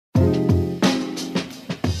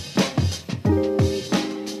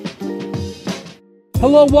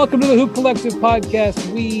Hello, welcome to the Hoop Collective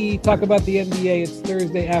podcast. We talk about the NBA. It's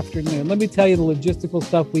Thursday afternoon. Let me tell you the logistical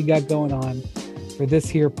stuff we got going on for this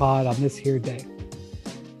here pod on this here day.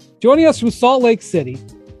 Joining us from Salt Lake City,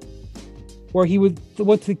 where he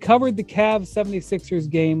covered the Cavs 76ers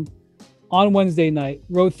game on Wednesday night,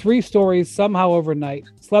 wrote 3 stories somehow overnight,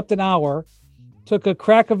 slept an hour, took a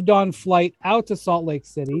crack of dawn flight out to Salt Lake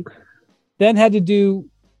City, then had to do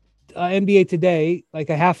NBA Today, like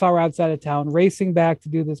a half hour outside of town, racing back to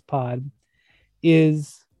do this pod,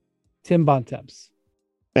 is Tim Bontemps.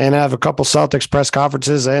 And I have a couple Celtics press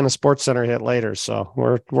conferences and a Sports Center hit later. So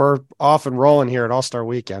we're off and rolling here at All-Star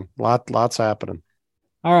Weekend. Lots happening.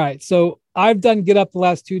 All right. So I've done Get Up the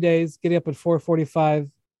last 2 days, getting up at 4:45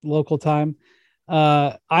 local time.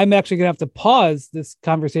 I'm actually going to have to pause this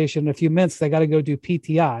conversation in a few minutes. I got to go do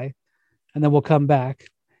PTI, and then we'll come back.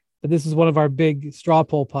 But this is one of our big straw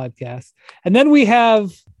poll podcasts. And then we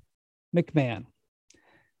have McMahon.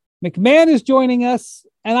 McMahon is joining us,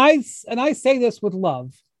 and I say this with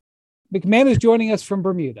love. McMahon is joining us from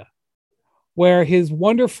Bermuda, where his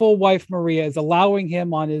wonderful wife, Maria, is allowing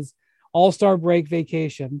him on his all-star break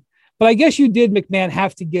vacation. But I guess you did, McMahon,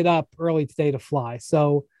 have to get up early today to fly.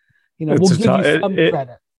 So, we'll give you some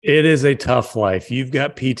credit. It is a tough life. You've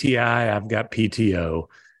got PTI, I've got PTO.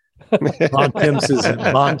 Bontemps is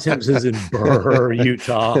in Burr,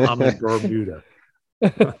 Utah. I'm in Bermuda.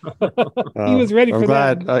 He was ready for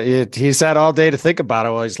that. He's had all day to think about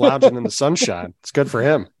it while he's lounging in the sunshine. It's good for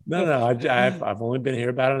him. No, I've only been here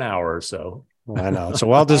about an hour or so. I know. It's a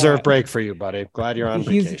well-deserved break for you, buddy. Glad you're on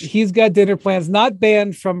vacation. He's got dinner plans, not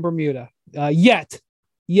banned from Bermuda yet.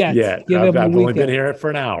 I've only been here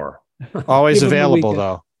for an hour. Always available,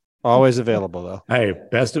 though. Always available, though. Hey,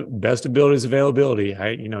 best ability is availability.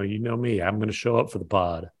 You know me. I'm going to show up for the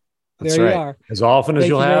pod. That's there you are. As often as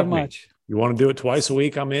you'll have me. Much. You want to do it twice a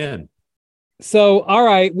week, I'm in. So, all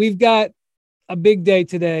right, we've got a big day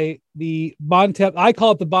today. The Bontemps, I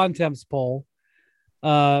call it the Bontemps poll.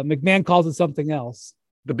 McMahon calls it something else.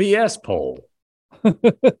 The BS poll.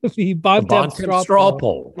 the Bontemps straw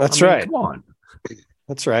poll. That's right. Come on.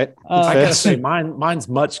 That's right. I gotta say, mine's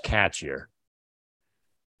much catchier.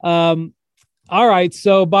 All right.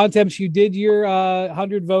 So Bontemps, you did your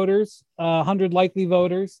 100 voters, 100 likely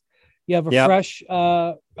voters. You have a fresh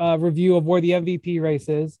review of where the MVP race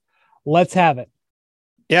is. Let's have it.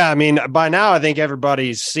 Yeah, I mean, by now I think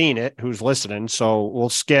everybody's seen it who's listening. So we'll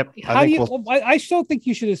skip. I still think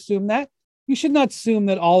you should assume that. You should not assume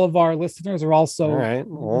that all of our listeners are also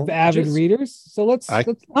avid readers. So let's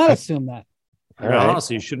not assume that.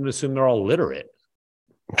 Honestly, you shouldn't assume they're all literate.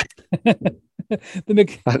 I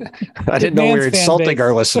didn't know we were insulting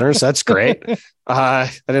our listeners. That's great. I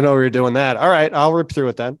didn't know we were doing that. All right, I'll rip through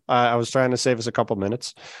it then. I was trying to save us a couple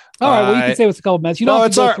minutes. All right, well, you can save us a couple minutes. You don't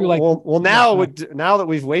have to go through like. Well, now that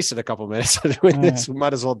we've wasted a couple minutes doing this, we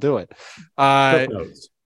might as well do it.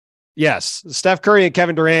 Yes, Steph Curry and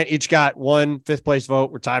Kevin Durant each got 1 5th-place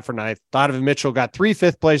vote. We're tied for 9th. Donovan Mitchell got 3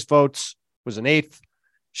 5th-place votes, was in 8th.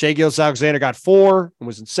 Shai Gilgeous-Alexander got 4 and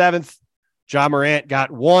was in 7th. Ja Morant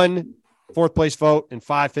got 1 4th-place vote and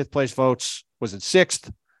 5 5th-place votes, was in 6th.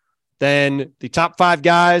 Then the top 5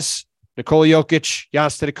 guys, Nikola Jokic,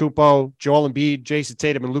 Giannis Antetokounmpo, Joel Embiid, Jason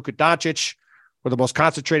Tatum, and Luka Doncic were the most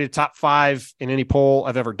concentrated top 5 in any poll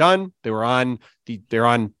I've ever done. They're on the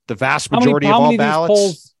vast majority of all ballots.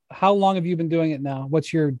 Polls, how long have you been doing it now?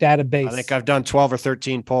 What's your database? I think I've done 12 or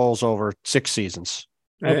 13 polls over 6 seasons.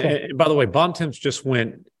 Okay. And by the way, Bontemps just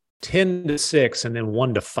went 10-6 and then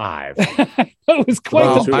 1-5. It was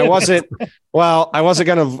quite. I wasn't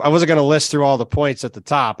gonna list through all the points at the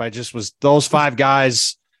top. I just was those five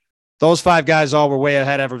guys all were way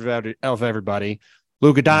ahead of everybody.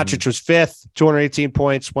 Luka Doncic was 5th, 218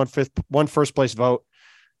 points, one first place vote.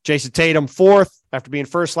 Jason Tatum 4th after being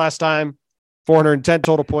 1st last time, 410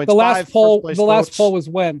 total points. The last poll was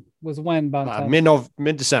when?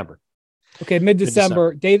 Mid-December. Okay,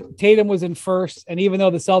 mid-December. Tatum was in 1st, and even though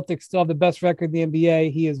the Celtics still have the best record in the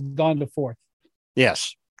NBA, he has gone to 4th.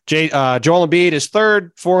 Yes. Joel Embiid is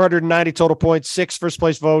 3rd, 490 total points, 6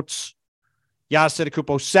 first-place votes. Giannis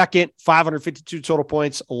Antetokounmpo 2nd, 552 total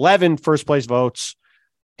points, 11 first-place votes.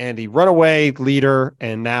 And the runaway leader,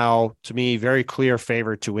 and now, to me, very clear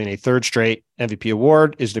favorite to win a 3rd straight MVP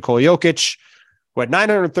award is Nikola Jokic, who had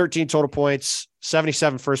 913 total points,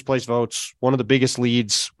 77 first-place votes, one of the biggest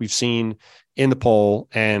leads we've seen in the poll,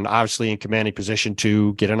 and obviously in commanding position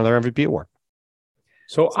to get another MVP award.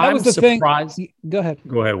 So I'm surprised. Go ahead.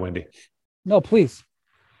 Go ahead, Wendy. No, please.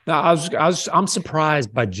 No, I'm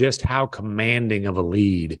surprised by just how commanding of a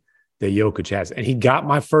lead that Jokic has. And he got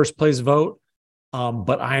my first place vote,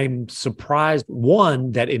 But I'm surprised,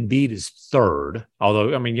 one, that Embiid is third,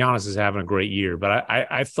 although, I mean, Giannis is having a great year, but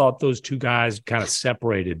I thought those two guys kind of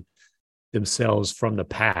separated themselves from the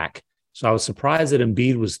pack. So I was surprised that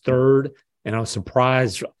Embiid was third, and I was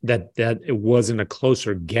surprised that it wasn't a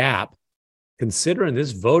closer gap, considering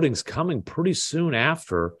this voting's coming pretty soon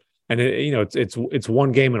after. And it's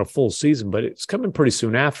one game in a full season, but it's coming pretty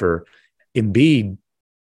soon after Embiid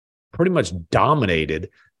pretty much dominated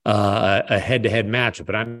a head-to-head matchup.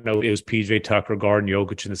 And I know it was PJ Tucker guarding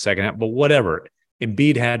Jokic in the second half, but whatever.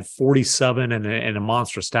 Embiid had 47 and a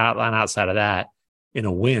monster stat line outside of that in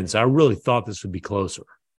a win. So I really thought this would be closer.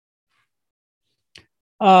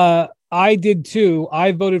 I did too.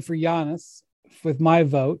 I voted for Giannis with my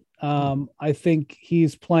vote. I think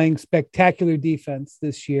he's playing spectacular defense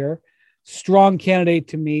this year. Strong candidate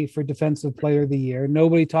to me for Defensive Player of the Year.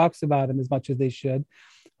 Nobody talks about him as much as they should.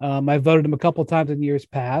 I voted him a couple of times in years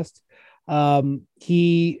past.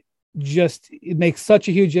 It makes such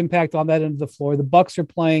a huge impact on that end of the floor. The Bucks are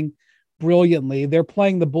playing brilliantly. They're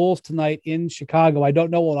playing the Bulls tonight in Chicago. I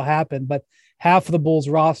don't know what will happen, but half of the Bulls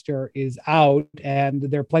roster is out, and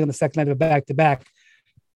they're playing on the second night of a back-to-back.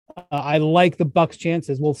 I like the Bucks'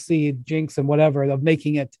 chances. We'll see, jinx and whatever, of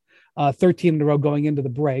making it 13 in a row going into the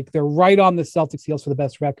break. They're right on the Celtics' heels for the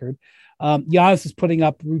best record. Giannis is putting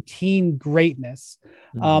up routine greatness.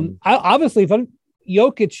 Obviously, if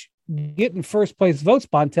Jokic getting first place votes,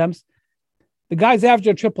 Bontemps, the guy's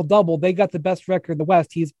averaging a triple-double. They got the best record in the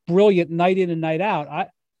West. He's brilliant night in and night out.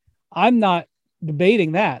 I'm not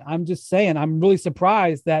debating that. I'm just saying I'm really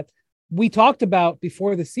surprised that we talked about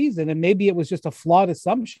before the season, and maybe it was just a flawed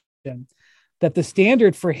assumption, that the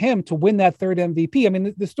standard for him to win that third MVP. I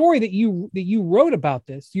mean, the story that you wrote about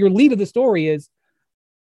this, your lead of the story is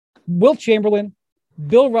Wilt Chamberlain,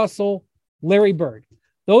 Bill Russell, Larry Bird.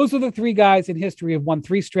 Those are the three guys in history have won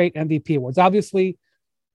 3 straight MVP awards. Obviously,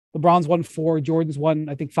 LeBron's won 4, Jordan's won,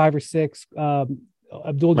 I think, 5 or 6.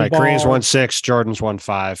 Abdul-Jabbar. Kareem's won 6, Jordan's won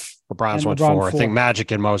 5, LeBron's won 4. I think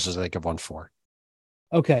Magic and Moses, I think, have won 4.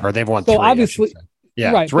 Okay. Or they've won so 3. Obviously,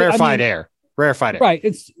 yeah, right, it's rarefied air. Rarefied air.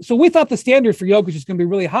 Right. So we thought the standard for Jokic is going to be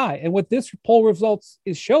really high. And what this poll results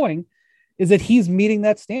is showing is that he's meeting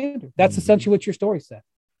that standard. That's essentially what your story said.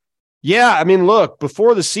 Yeah. I mean, look,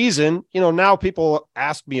 before the season, now people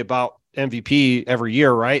ask me about MVP every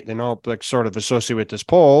year, right? They know, like, sort of associate with this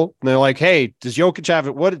poll. And they're like, hey, does Jokic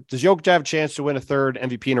have a chance to win a third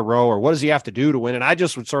MVP in a row? Or what does he have to do to win? And I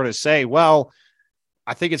just would sort of say, well,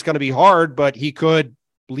 I think it's going to be hard, but he could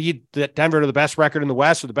lead Denver to the best record in the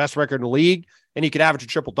West or the best record in the league, and he could average a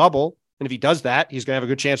triple-double. And if he does that, he's going to have a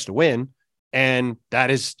good chance to win. And that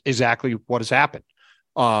is exactly what has happened.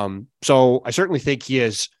 So I certainly think he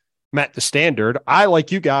has met the standard. I,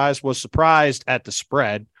 like you guys, was surprised at the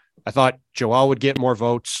spread. I thought Joel would get more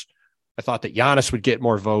votes. I thought that Giannis would get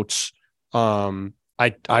more votes. I'm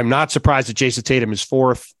not surprised that Jason Tatum is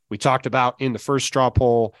 4th. We talked about in the first straw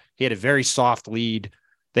poll, he had a very soft lead.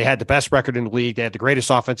 They had the best record in the league. They had the greatest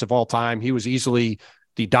offense of all time. He was easily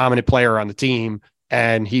the dominant player on the team,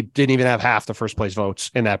 and he didn't even have half the first place votes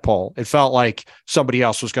in that poll. It felt like somebody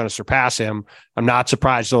else was going to surpass him. I'm not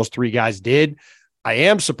surprised those 3 guys did. I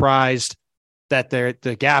am surprised that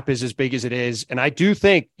the gap is as big as it is. And I do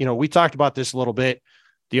think, we talked about this a little bit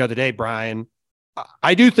the other day, Brian.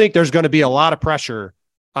 I do think there's going to be a lot of pressure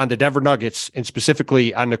on the Denver Nuggets, and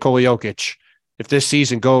specifically on Nikola Jokic, if this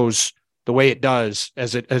season goes the way it does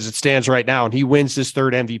as it stands right now, and he wins this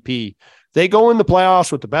third MVP. They go in the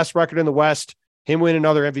playoffs with the best record in the West, him win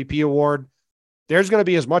another MVP award. There's going to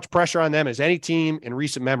be as much pressure on them as any team in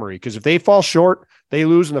recent memory, because if they fall short, they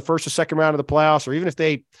lose in the first or second round of the playoffs, or even if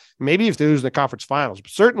they lose in the conference finals,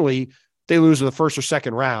 but certainly they lose in the first or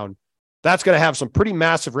second round. That's going to have some pretty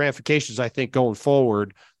massive ramifications, I think, going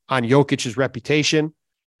forward on Jokic's reputation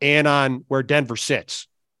and on where Denver sits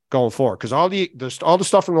going forward. Because all the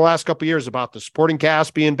stuff from the last couple of years about the supporting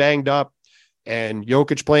cast being banged up and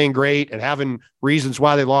Jokic playing great and having reasons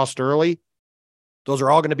why they lost early, those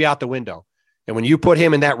are all going to be out the window. And when you put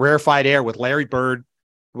him in that rarefied air with Larry Bird,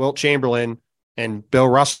 Wilt Chamberlain, and Bill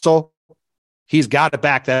Russell, he's got to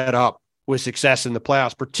back that up with success in the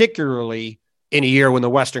playoffs, particularly in a year when the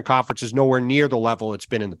Western Conference is nowhere near the level it's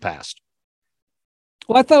been in the past.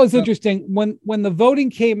 Well, I thought it was interesting when the voting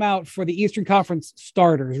came out for the Eastern Conference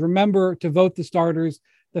starters. Remember to vote the starters.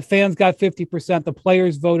 The fans got 50%. The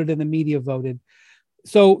players voted and the media voted.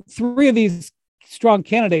 So 3 of these strong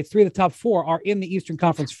candidates, 3 of the top 4, are in the Eastern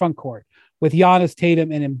Conference front court with Giannis,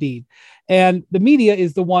 Tatum, and Embiid. And the media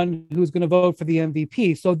is the one who's going to vote for the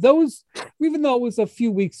MVP. So those, even though it was a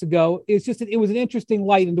few weeks ago, it was an interesting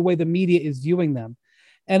light in the way the media is viewing them.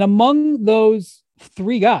 And among those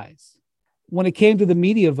 3 guys, when it came to the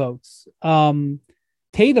media votes,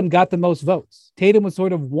 Tatum got the most votes. Tatum was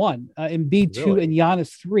sort of one, Embiid 2 and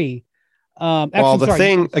Giannis 3.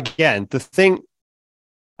 The thing.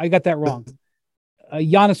 I got that wrong.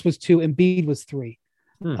 Giannis was 2, Embiid was 3.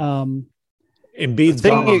 Embiid's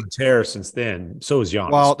gone on a tear since then. So is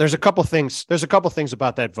Giannis. Well, there's a couple things. There's a couple things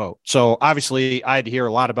about that vote. So obviously, I had to hear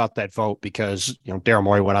a lot about that vote because Daryl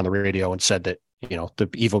Morey went on the radio and said that the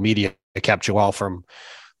evil media kept Joel from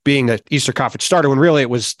being the Eastern Conference starter when really it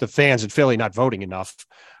was the fans in Philly not voting enough.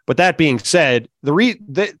 But that being said,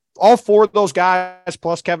 all four of those guys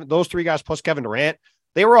plus those three guys plus Kevin Durant,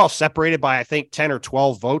 they were all separated by, I think, 10 or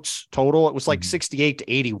 12 votes total. It was like 68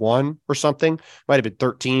 to 81 or something. Might have been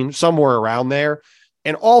 13, somewhere around there.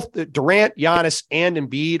 And all Durant, Giannis, and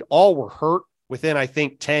Embiid all were hurt within, I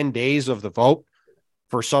think, 10 days of the vote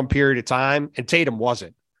for some period of time. And Tatum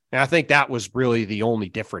wasn't. And I think that was really the only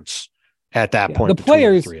difference at that point. The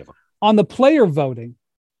players, the three of them. On the player voting,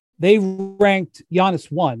 they ranked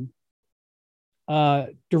Giannis 1,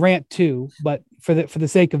 Durant 2, but for the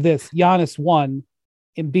sake of this, Giannis 1,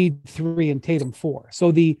 Embiid 3, and Tatum 4.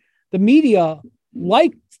 So the media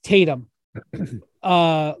liked Tatum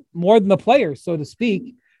more than the players, so to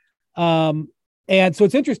speak. And so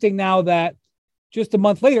it's interesting now that just a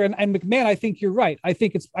month later, and McMahon, I think you're right. I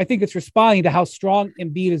think it's responding to how strong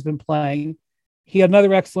Embiid has been playing. He had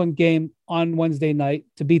another excellent game on Wednesday night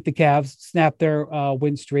to beat the Cavs, snap their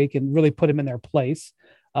win streak, and really put him in their place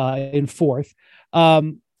in fourth.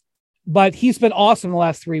 But he's been awesome the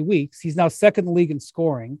last 3 weeks. He's now second in the league in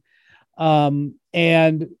scoring. But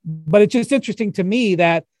it's just interesting to me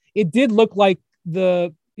that it did look like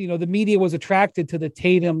the media was attracted to the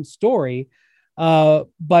Tatum story.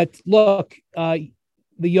 But look, the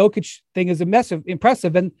Jokic thing is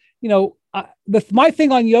impressive. And, my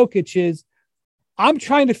thing on Jokic is I'm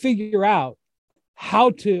trying to figure out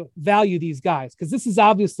how to value these guys because this is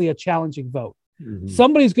obviously a challenging vote. Mm-hmm.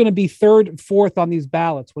 Somebody's going to be third and fourth on these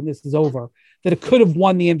ballots when this is over that it could have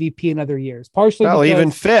won the MVP in other years. Partially,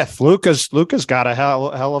 even fifth. Luka's got a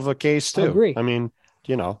hell of a case too. I agree. I mean,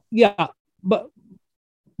 Yeah, but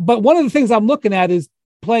one of the things I'm looking at is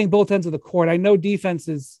playing both ends of the court. I know defense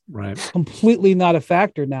is completely not a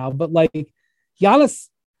factor now, but like Giannis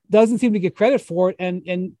doesn't seem to get credit for it,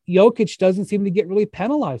 and Jokic doesn't seem to get really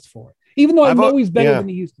penalized for it, even though I know he's better than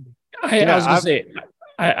he used to be. I was going to say,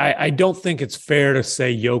 I don't think it's fair to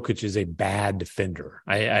say Jokic is a bad defender.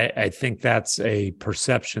 I think that's a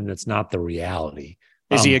perception that's not the reality.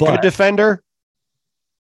 Is he a good defender?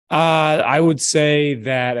 I would say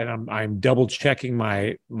that, and I'm double checking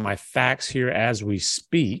my facts here as we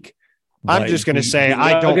speak. I'm just going to say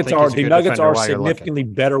I don't think the Nuggets are significantly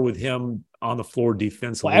better with him on the floor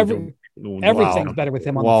defensively. Everything's better with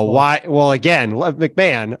him on the floor. Why? Well, again,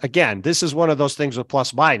 McMahon, this is one of those things with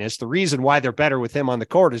plus minus. The reason why they're better with him on the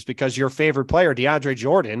court is because your favorite player, DeAndre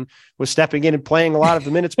Jordan, was stepping in and playing a lot of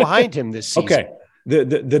the minutes behind him this season. Okay.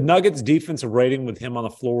 The Nuggets defensive rating with him on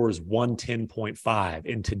the floor is 110.5.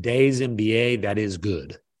 In today's NBA, that is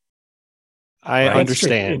good. I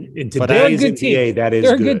understand. In today's NBA, that is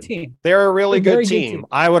They're good. A good team. They're a really good team.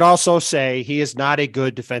 I would also say he is not a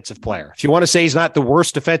good defensive player. If you want to say he's not the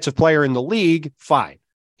worst defensive player in the league, fine.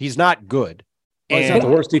 He's not good. He's not the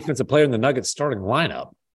worst defensive player in the Nuggets starting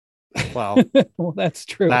lineup. Well, that's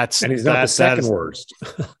true. And he's not the second worst.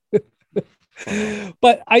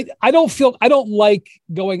 But I don't like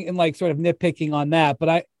going and like sort of nitpicking on that.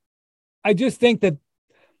 But I just think that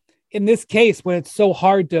in this case, when it's so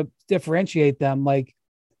hard to differentiate them, like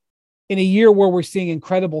in a year where we're seeing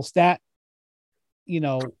incredible stats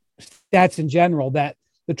in general, that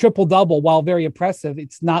the triple double, while very impressive,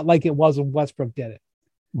 it's not like it was when Westbrook did it.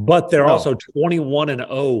 But they're also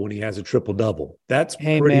 21-0 when he has a triple double. That's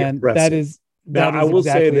pretty impressive. I will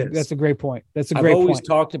say this. That's a great point. I've always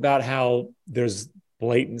talked about how there's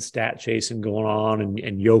blatant stat chasing going on,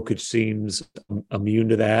 and Jokic seems immune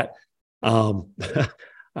to that.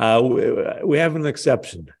 We have an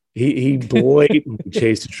exception. He blatantly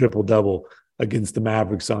chased a triple double against the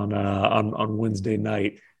Mavericks on Wednesday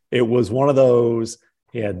night. It was one of those.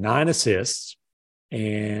 He had 9 assists,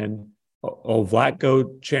 and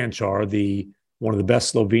Vlatko Cancar, one of the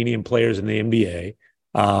best Slovenian players in the NBA,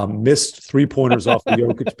 missed 3-pointers off the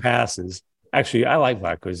Jokic passes. Actually, I like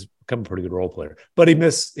Vlatko. He's become a pretty good role player. But he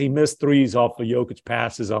missed threes off of Jokic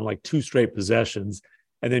passes on like 2 straight possessions.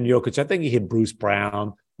 And then Jokic, I think he hit Bruce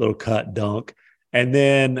Brown, little cut dunk, and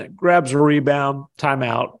then grabs a rebound,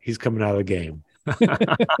 timeout. He's coming out of the game.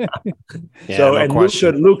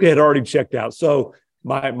 Luka had already checked out. So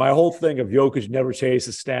my whole thing of Jokic never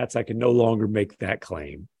chases stats, I can no longer make that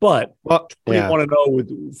claim. But 21-0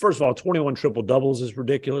 with, first of all, 21 triple doubles is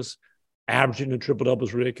ridiculous. averaging a triple-double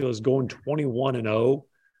is ridiculous. Going 21-0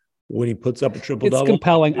 when he puts up a triple-double. It's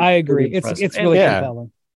compelling. I agree. It's really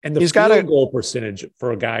compelling. And the field goal percentage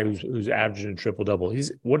for a guy who's averaging a triple-double,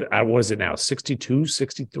 he's what is it now? 62,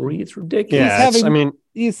 63? It's ridiculous.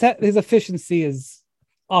 Yeah, his efficiency is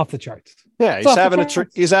off the charts. Yeah,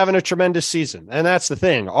 he's having a tremendous season. And that's the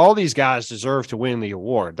thing. All these guys deserve to win the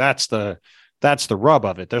award. That's the rub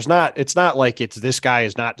of it. It's not like it's this guy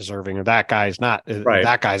is not deserving or that guy is not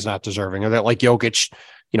that guy's not deserving, or that like Jokic,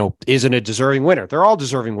 isn't a deserving winner. They're all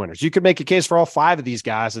deserving winners. You could make a case for all 5 of these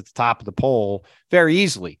guys at the top of the poll very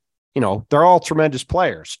easily. They're all tremendous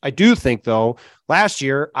players. I do think, though, last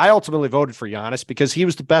year, I ultimately voted for Giannis because he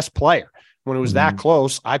was the best player. When it was that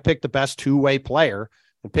close, I picked the best two-way player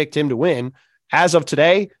and picked him to win. As of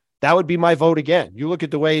today, that would be my vote again. You look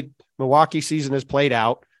at the way Milwaukee season has played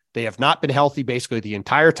out. They have not been healthy basically the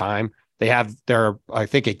entire time. They're I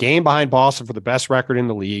think a game behind Boston for the best record in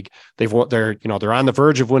the league. They're on the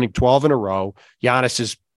verge of winning 12 in a row. Giannis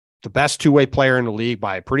is the best two-way player in the league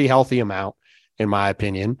by a pretty healthy amount, in my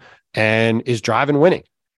opinion, and is driving winning.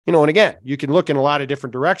 And again, you can look in a lot of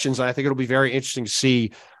different directions, and I think it'll be very interesting to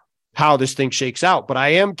see how this thing shakes out. But I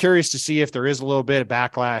am curious to see if there is a little bit of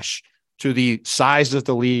backlash to the size of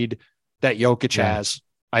the lead that Jokic has.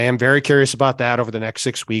 I am very curious about that over the next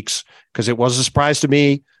 6 weeks, because it was a surprise to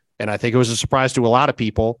me. And I think it was a surprise to a lot of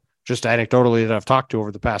people, just anecdotally that I've talked to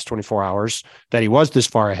over the past 24 hours, that he was this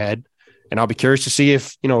far ahead. And I'll be curious to see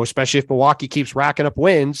if, especially if Milwaukee keeps racking up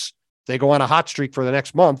wins, they go on a hot streak for the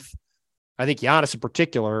next month. I think Giannis in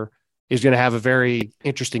particular is going to have a very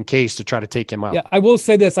interesting case to try to take him out. Yeah, I will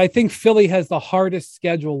say this. I think Philly has the hardest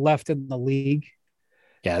schedule left in the league.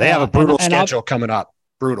 Yeah, they have a brutal schedule coming up.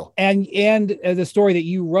 Brutal. And the story that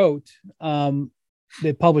you wrote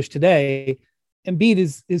that published today,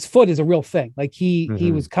 Embiid his foot is a real thing. Like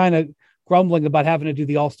he was kind of grumbling about having to do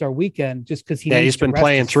the All-Star weekend just because he's been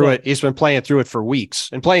playing through it. He's been playing through it for weeks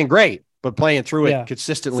and playing great, but playing through it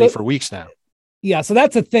consistently for weeks now. Yeah. So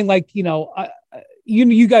that's a thing. Like,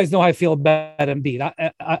 you guys know how I feel about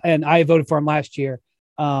Embiid. I voted for him last year.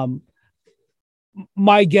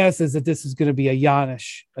 My guess is that this is going to be a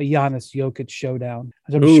Giannis Jokic showdown.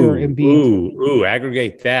 I'm sure Embiid.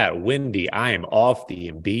 Aggregate that. Windy, I am off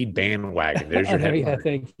the Embiid bandwagon. There's your headline.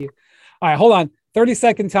 Thank you. All right, hold on.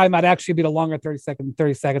 30-second time. I'd actually be the longer 30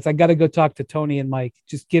 seconds. I got to go talk to Tony and Mike.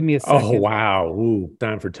 Just give me a second. Oh, wow.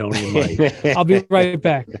 Time for Tony and Mike. I'll be right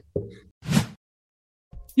back.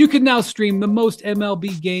 You can now stream the most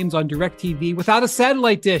MLB games on DirecTV without a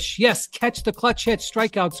satellite dish. Yes, catch the clutch hits,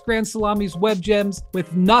 strikeouts, grand salamis, web gems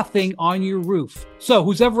with nothing on your roof. So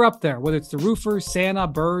who's ever up there, whether it's the roofers, Santa,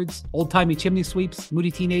 birds, old-timey chimney sweeps, moody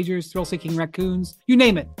teenagers, thrill-seeking raccoons, you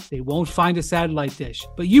name it, they won't find a satellite dish.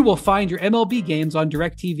 But you will find your MLB games on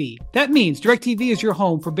DirecTV. That means DirecTV is your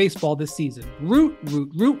home for baseball this season.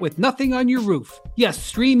 Root with nothing on your roof. Yes,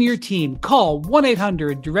 stream your team. Call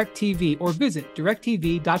 1-800-DirecTV or visit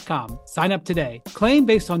DirecTV.com. Sign up today. Claim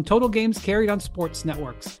based on total games carried on sports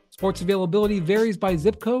networks. Sports availability varies by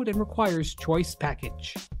zip code and requires choice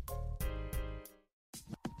package.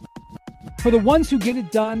 For the ones who get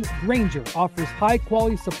it done, Grainger offers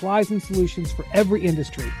high-quality supplies and solutions for every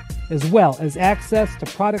industry, as well as access to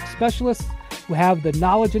product specialists who have the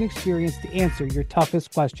knowledge and experience to answer your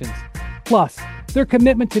toughest questions. Plus, their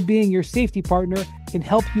commitment to being your safety partner can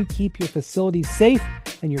help you keep your facilities safe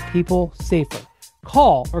and your people safer.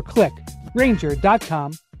 Call or click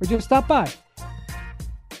Grainger.com or just stop by.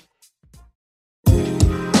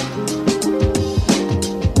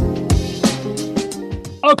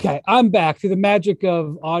 Okay, I'm back. Through the magic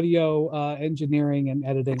of audio engineering and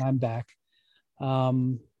editing, I'm back.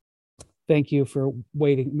 Thank you for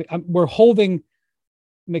waiting. We're holding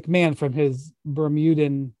McMahon from his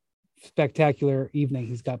Bermudan spectacular evening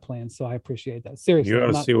he's got planned, so I appreciate that. Seriously. You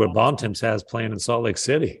got to see what Bontemps has planned in Salt Lake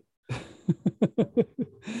City.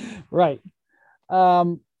 Right.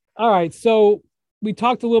 All right, so we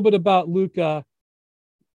talked a little bit about Luka.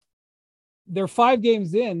 They're 5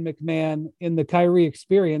 games in, McMahon, in the Kyrie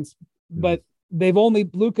experience, but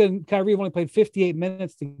Luka and Kyrie have only played 58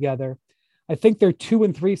 minutes together. I think they're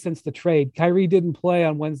 2-3 since the trade. Kyrie didn't play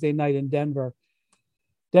on Wednesday night in Denver.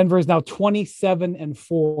 Denver is now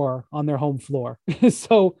 27-4 on their home floor.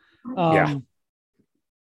 So,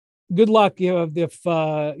 good luck. If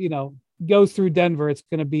goes through Denver, it's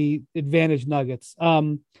going to be advantage Nuggets.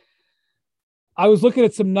 I was looking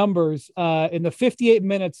at some numbers in the 58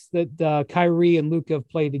 minutes that Kyrie and Luka have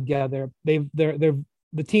played together. The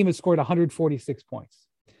team has scored 146 points.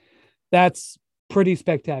 That's pretty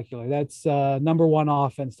spectacular. That's number one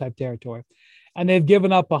offense type territory, and they've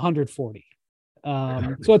given up 140.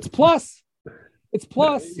 So it's plus. It's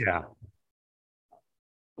plus. Yeah.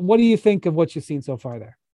 What do you think of what you've seen so far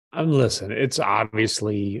there? Listen, it's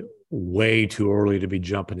obviously way too early to be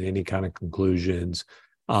jumping to any kind of conclusions.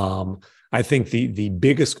 I think the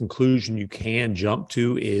biggest conclusion you can jump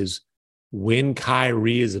to is when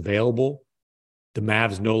Kyrie is available, the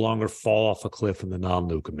Mavs no longer fall off a cliff in the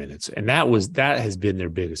non-Luka minutes. And that has been their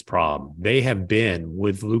biggest problem. They have been,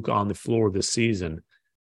 with Luka on the floor this season,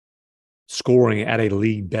 scoring at a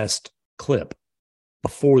league best clip.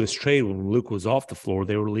 Before this trade, when Luka was off the floor,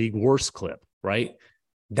 they were league worst clip, right?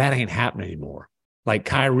 That ain't happening anymore. Like,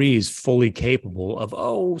 Kyrie is fully capable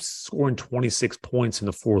of, scoring 26 points in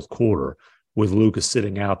the fourth quarter with Luka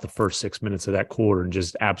sitting out the first 6 minutes of that quarter and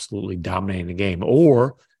just absolutely dominating the game.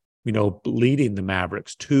 Or, leading the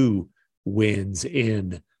Mavericks to wins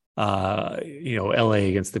in, LA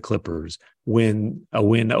against the Clippers, a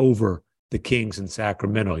win over the Kings in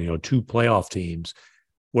Sacramento, two playoff teams,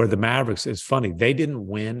 where the Mavericks, is funny, they didn't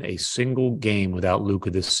win a single game without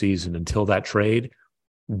Luka this season until that trade.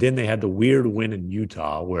 Then they had the weird win in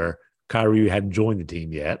Utah where Kyrie hadn't joined the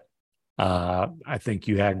team yet. I think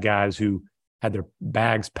you had guys who had their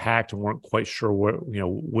bags packed and weren't quite sure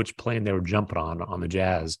which plane they were jumping on the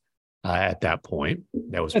Jazz at that point.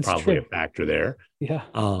 That was probably a factor there. Yeah.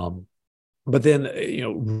 But then,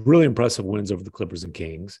 really impressive wins over the Clippers and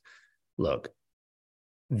Kings. Look,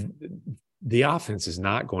 the offense is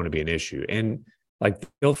not going to be an issue. And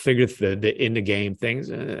they'll figure the in the game things.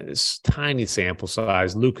 It's tiny sample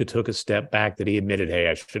size. Luka took a step back that he admitted, hey,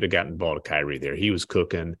 I should have gotten the ball to Kyrie there. He was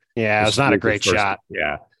cooking. Yeah, it's not a great shot.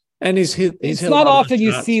 Yeah. And it's not often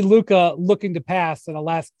you see Luka looking to pass in a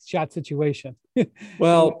last shot situation.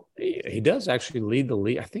 Well, he does actually lead the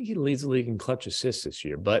league. I think he leads the league in clutch assists this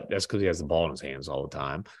year, but that's because he has the ball in his hands all the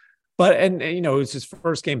time. But, it's his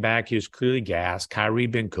first game back. He was clearly gassed. Kyrie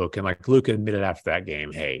been cooking. Like Luka admitted after that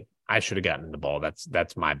game, hey, I should have gotten the ball.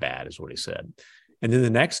 That's my bad, is what he said. And then the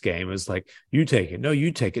next game is like, you take it. No,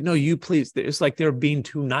 you take it. No, you please. It's like they're being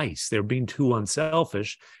too nice. They're being too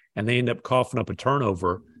unselfish. And they end up coughing up a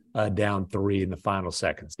turnover down 3 in the final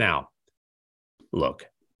seconds. Now, look,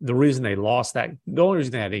 the reason they lost the only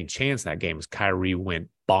reason they had any chance in that game is Kyrie went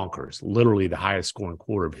bonkers, literally the highest scoring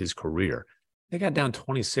quarter of his career. They got down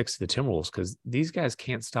 26 to the Timberwolves because these guys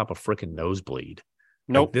can't stop a freaking nosebleed.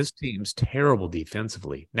 Nope. This team's terrible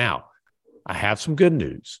defensively. Now, I have some good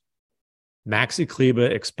news. Maxi Kleber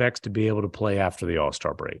expects to be able to play after the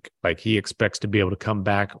All-Star break. He expects to be able to come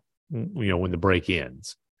back, when the break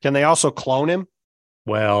ends. Can they also clone him?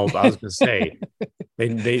 Well, I was going to say, they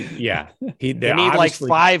need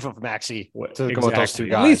 5 of Maxi to go with those 2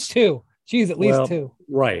 guys. At least 2. Jeez, at least 2.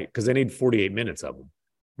 Right, because they need 48 minutes of them.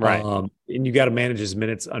 Right. And you got to manage his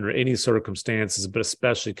minutes under any circumstances, but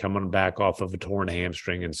especially coming back off of a torn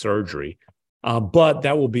hamstring and surgery. But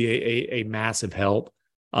that will be a massive help.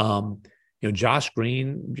 Josh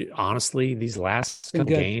Green, honestly, these last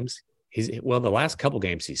couple games, the last couple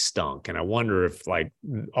games he stunk. And I wonder if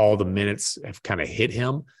all the minutes have kind of hit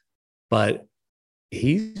him, but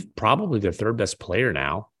he's probably their third best player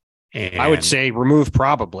now. And I would say remove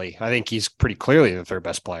probably. I think he's pretty clearly the third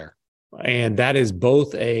best player. And that is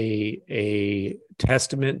both a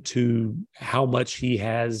testament to how much he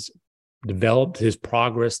has developed, his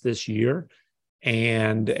progress this year,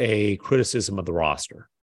 and a criticism of the roster,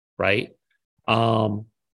 right? I'm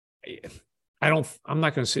not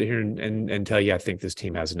going to sit here and tell you I think this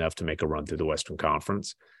team has enough to make a run through the Western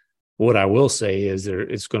Conference. What I will say is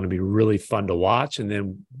it's going to be really fun to watch. And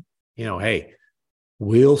then, hey,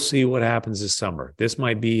 we'll see what happens this summer. This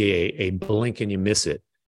might be a blink and you miss it.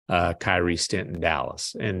 Kyrie stint in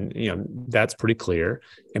Dallas. And, that's pretty clear.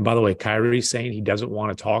 And by the way, Kyrie's saying he doesn't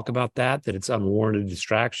want to talk about that it's unwarranted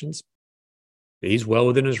distractions. He's well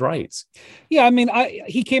within his rights. Yeah. I mean,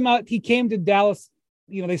 he came to Dallas,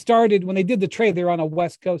 they started when they did the trade, they were on a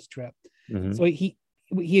West Coast trip. Mm-hmm. So he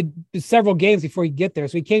had several games before he'd get there.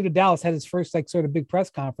 So he came to Dallas, had his first sort of big press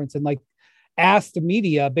conference and asked the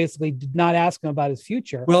media, basically did not ask him about his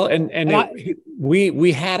future. Well,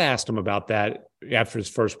 we had asked him about that after his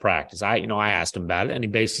first practice. I asked him about it and he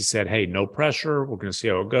basically said, hey, no pressure. We're going to see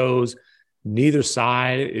how it goes. Neither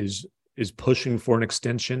side is pushing for an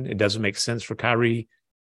extension. It doesn't make sense for Kyrie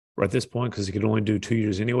at this point because he could only do 2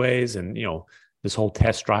 years anyways. And, this whole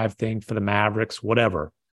test drive thing for the Mavericks,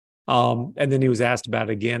 whatever. And then he was asked about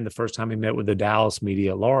it again the first time he met with the Dallas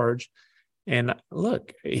media at large. And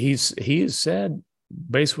look, he has said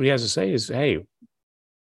basically what he has to say is, hey,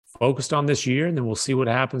 focused on this year and then we'll see what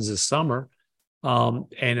happens this summer. And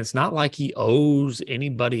it's not like he owes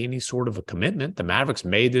anybody any sort of a commitment. The Mavericks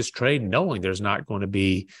made this trade knowing there's not going to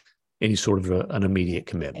be any sort of an immediate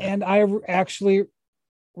commitment. And I actually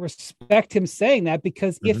respect him saying that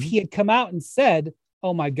because if he had come out and said,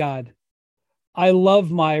 oh my God, I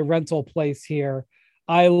love my rental place here.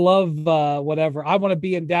 I love whatever. I want to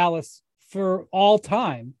be in Dallas for all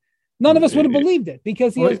time. None of us would have believed it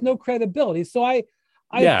because he has no credibility. So I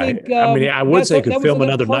think. I would say could film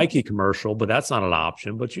another club. Nike commercial, but that's not an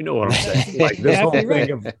option. But you know what I'm saying? Like this whole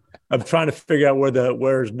thing of trying to figure out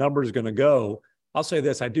where his number is going to go. I'll say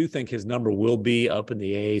this: I do think his number will be up in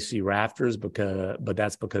the AAC rafters but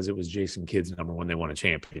that's because it was Jason Kidd's number when they won a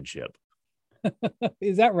championship.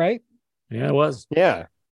 Is that right? Yeah, it was. Yeah.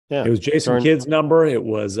 Yeah. It was Jason Kidd's number. It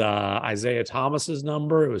was Isaiah Thomas's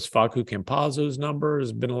number. It was Facu Campazzo's number.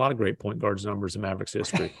 There's been a lot of great point guards numbers in Mavericks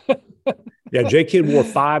history. Yeah, J. Kidd wore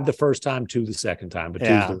 5 the first time, 2 the second time, but 2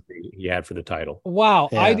 is the he had for the title. Wow.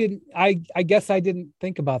 Yeah. I guess I didn't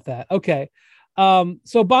think about that. Okay.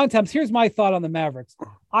 So Bontemps, here's my thought on the Mavericks.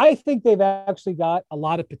 I think they've actually got a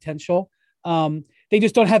lot of potential. They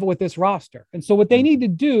just don't have it with this roster. And so what they need to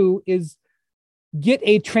do is get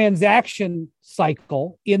a transaction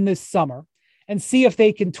cycle in this summer and see if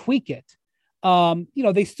they can tweak it.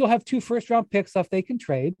 They still have 2 first-round picks left they can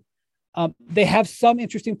trade. They have some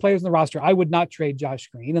interesting players in the roster. I would not trade Josh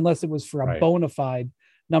Green unless it was for a bona fide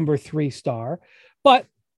number 3 star. But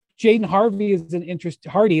Jaden Hardy is an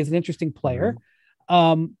interesting player.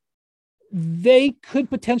 Mm-hmm. They could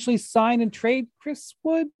potentially sign and trade Chris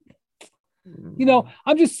Wood.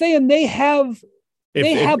 I'm just saying they have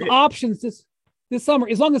options this summer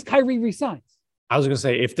as long as Kyrie resigns. I was going to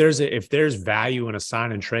say if there's value in a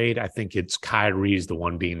sign and trade, I think it's Kyrie's the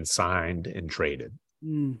one being signed and traded.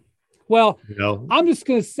 Well, I'm just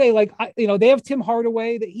going to say, they have Tim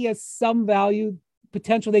Hardaway, that he has some value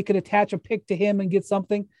potential. They could attach a pick to him and get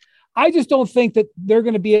something. I just don't think that they're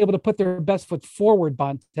going to be able to put their best foot forward,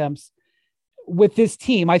 Bontemps, with this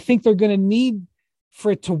team. I think they're going to need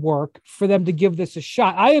for it to work for them to give this a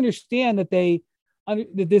shot. I understand that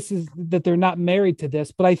that they're not married to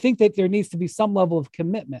this, but I think that there needs to be some level of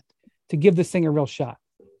commitment to give this thing a real shot.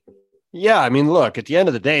 Yeah, I mean, look, at the end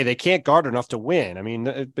of the day, they can't guard enough to win. I mean,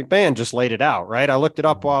 McMahon just laid it out, right? I looked it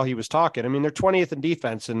up while he was talking. I mean, they're 20th in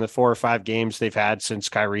defense in the 4 or 5 games they've had since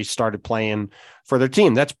Kyrie started playing for their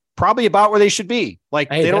team. That's probably about where they should be.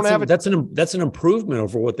 That's an improvement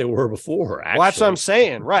over what they were before. Actually. Well, that's what I'm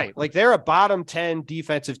saying, right? Like they're a bottom 10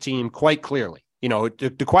 defensive team quite clearly.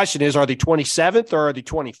 The question is, are they 27th or are they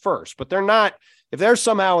 21st? But they're not. If they're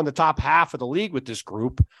somehow in the top half of the league with this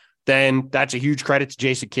group, then that's a huge credit to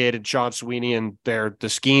Jason Kidd and Sean Sweeney and the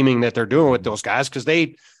scheming that they're doing with those guys, because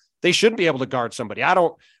they shouldn't be able to guard somebody. I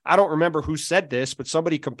don't remember who said this, but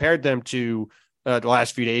somebody compared them to the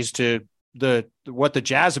last few days to what the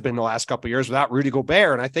Jazz have been the last couple of years without Rudy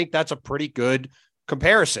Gobert, and I think that's a pretty good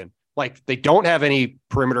comparison. Like they don't have any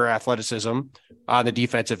perimeter athleticism on the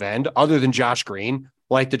defensive end other than Josh Green,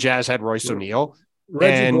 like the Jazz had Royce O'Neal.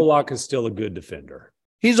 Reggie Bullock is still a good defender.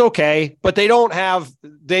 He's okay, but they don't have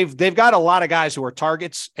they've got a lot of guys who are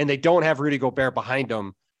targets, and they don't have Rudy Gobert behind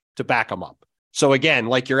them to back them up. So again,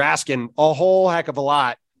 like you're asking a whole heck of a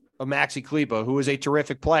lot of Maxi Kleber, who is a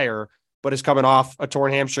terrific player, but is coming off a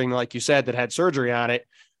torn hamstring, like you said, that had surgery on it,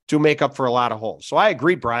 to make up for a lot of holes. So I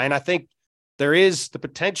agree, Brian. I think there is the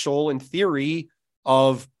potential in theory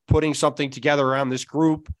of putting something together around this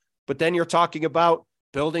group, but then you're talking about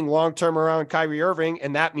building long-term around Kyrie Irving,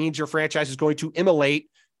 and that means your franchise is going to immolate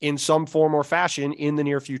in some form or fashion in the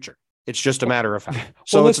near future. It's just a matter of fact.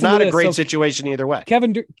 So it's not a great situation either way.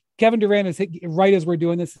 Kevin Durant is right as we're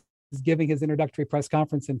doing this, is giving his introductory press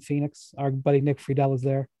conference in Phoenix. Our buddy Nick Friedel is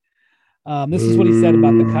there. This is what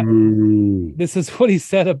he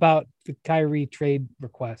said about the Kyrie trade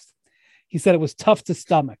request. He said it was tough to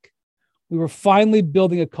stomach. We were finally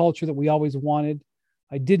building a culture that we always wanted.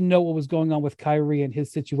 I didn't know what was going on with Kyrie and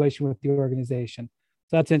his situation with the organization.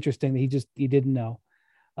 So that's interesting that he didn't know.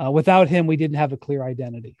 Without him, we didn't have a clear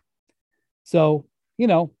identity. So,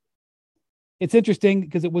 it's interesting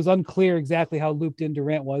because it was unclear exactly how looped in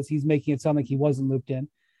Durant was. He's making it sound like he wasn't looped in,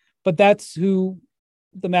 but that's who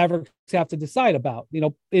the Mavericks have to decide about.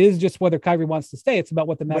 It is just whether Kyrie wants to stay. It's about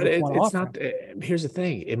what the Mavericks want to offer. Here's the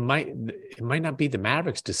thing. It might not be the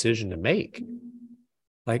Mavericks' decision to make.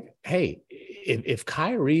 Like, hey, if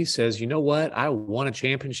Kyrie says, you know what, I won a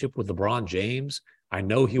championship with LeBron James, I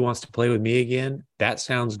know he wants to play with me again. That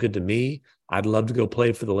sounds good to me. I'd love to go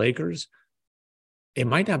play for the Lakers. It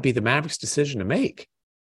might not be the Mavericks' decision to make.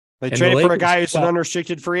 They traded for a guy who's an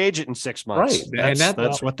unrestricted free agent in 6 months. Right.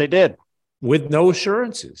 That's what they did. With no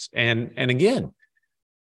assurances. And again,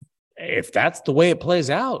 if that's the way it plays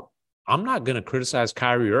out, I'm not going to criticize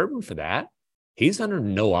Kyrie Irving for that. He's under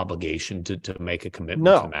no obligation to make a commitment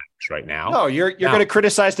to the Mavericks right now. No, you're going to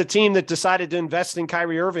criticize the team that decided to invest in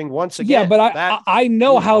Kyrie Irving once again. Yeah, but I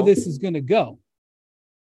know how this is going to go.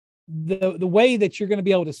 the way that you're going to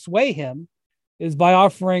be able to sway him is by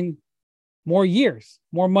offering more years,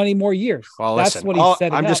 more money, more years. Well, that's listen, what he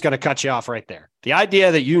said. I'm just going to cut you off right there. The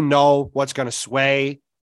idea that you know what's going to sway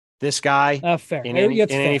this guy fair. in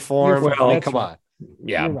any form. Well, I mean, come on.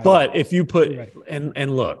 Yeah, right. but if you put right.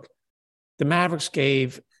 and look, the Mavericks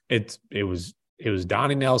gave it was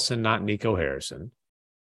Donnie Nelson, not Nico Harrison,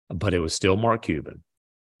 but it was still Mark Cuban,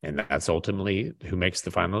 and that's ultimately who makes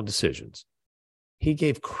the final decisions. He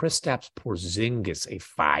gave Kristaps Porzingis a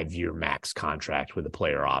 5-year max contract with a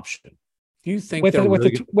player option. Do you think with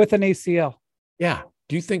an ACL? Yeah.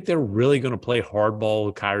 Do you think they're really going to play hardball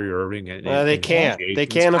with Kyrie Irving? They can't. They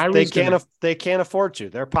can't afford to.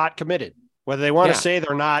 They're pot committed. Whether they want to say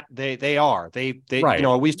they're not, they are. They right. You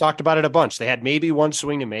know, we've talked about it a bunch. They had maybe one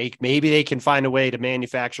swing to make. Maybe they can find a way to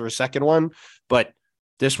manufacture a second one, but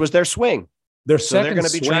this was their swing. Their so they're second going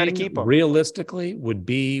to be trying to keep him. Realistically would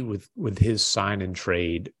be with his sign and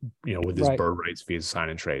trade, you know, with his bird rights via sign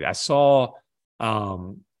and trade. I saw.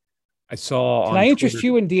 Can I interest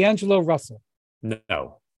you in D'Angelo Russell?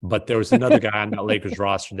 No, but there was another guy on that Lakers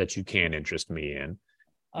roster that you can interest me in.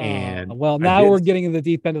 And now we're getting in the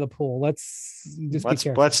deep end of the pool. Let's be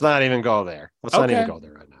careful. Let's not even go there. Let's not even go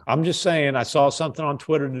there right now. I'm just saying, I saw something on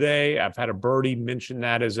Twitter today. I've had a birdie mention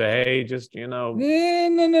that as just, you know.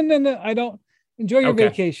 No. I don't. Enjoy your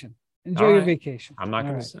vacation. Enjoy your vacation. I'm not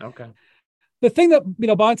going to say, okay. The thing that,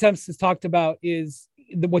 Bontemps has talked about is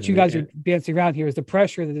what you guys are dancing around here is the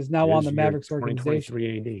pressure that is now on the Mavericks organization.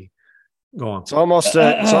 2023 AD. Go on. It's almost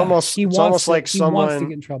like someone wants to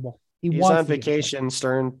get in trouble. He's on vacation,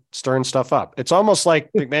 stirring stuff up. It's almost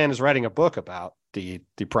like McMahon is writing a book about the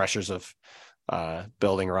pressures of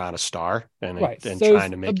building around a star and trying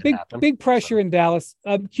to make it happen. Big pressure in Dallas.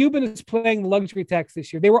 Cuban is paying the luxury tax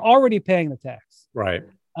this year. They were already paying the tax. Right.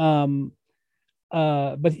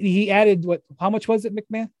 But he added how much was it,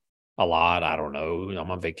 McMahon? A lot. I don't know. I'm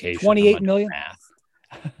on vacation. 28 million.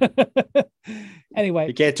 Anyway,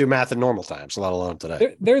 you can't do math in normal times, let alone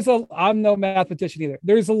today. I'm no mathematician either.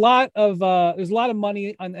 There's a lot of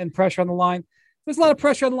money and pressure on the line. There's a lot of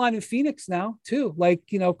pressure on the line in Phoenix now too. Like,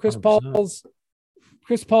 Chris 100%.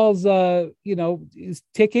 Paul's is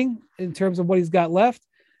ticking in terms of what he's got left.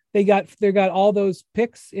 They got all those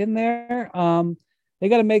picks in there. They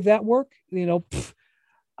got to make that work.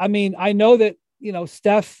 I mean, I know that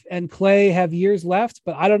Steph and Clay have years left,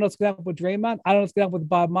 but I don't know what's going to happen with Draymond. I don't know what's going to happen with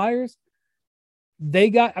Bob Myers.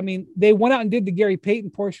 They went out and did the Gary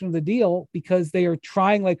Payton portion of the deal because they are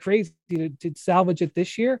trying like crazy to salvage it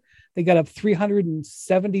this year. They got a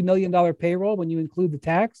 $370 million payroll when you include the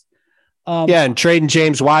tax. And trading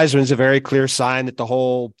James Wiseman is a very clear sign that the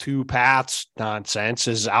whole two paths nonsense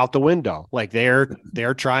is out the window. Like they're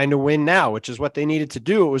trying to win now, which is what they needed to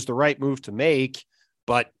do. It was the right move to make,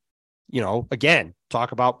 but again,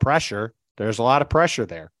 talk about pressure. There's a lot of pressure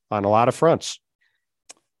there on a lot of fronts.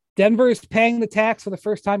 Denver is paying the tax for the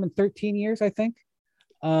first time in 13 years, I think.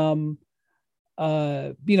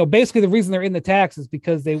 Basically the reason they're in the tax is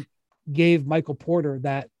because they gave Michael Porter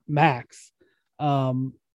that max.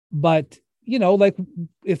 But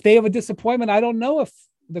if they have a disappointment, I don't know if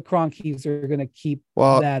the Kroenkes are going to keep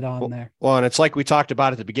that on there. Well, and it's like we talked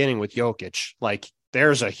about at the beginning with Jokic, like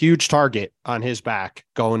there's a huge target on his back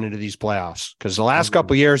going into these playoffs because the last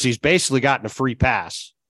couple of years, he's basically gotten a free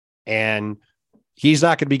pass and he's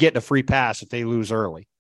not going to be getting a free pass if they lose early.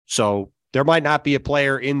 So there might not be a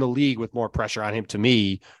player in the league with more pressure on him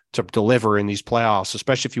to deliver in these playoffs,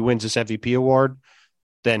 especially if he wins this MVP award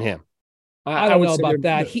than him. I don't know about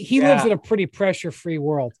that. He lives in a pretty pressure-free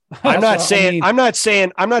world. I'm not saying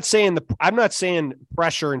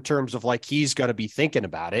pressure in terms of like he's going to be thinking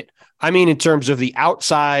about it. I mean, in terms of the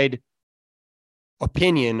outside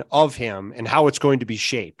opinion of him and how it's going to be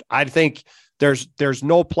shaped. I think there's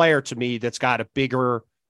no player to me that's got a bigger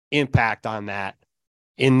impact on that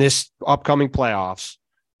in this upcoming playoffs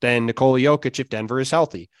than Nikola Jokic if Denver is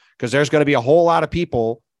healthy, because there's going to be a whole lot of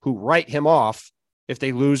people who write him off if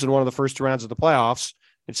they lose in one of the first 2 rounds of the playoffs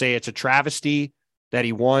and say it's a travesty that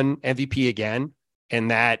he won MVP again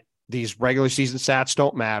and that these regular season stats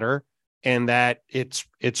don't matter and that it's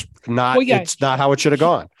not how it should have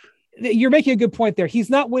gone. You're making a good point there. He's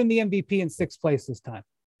not winning the MVP in 6th place this time.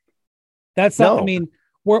 That's not, I mean,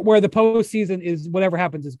 where the postseason is whatever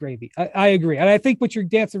happens is gravy. I agree. And I think what you're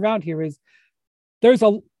dancing around here is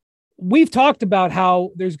we've talked about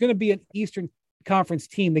how there's going to be an Eastern Conference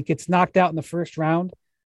team that gets knocked out in the first round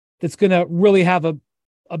that's going to really have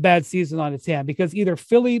a bad season on its hand because either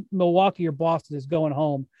Philly, Milwaukee, or Boston is going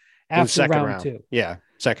home after round 2. Yeah,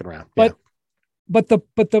 second round. But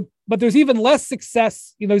there's even less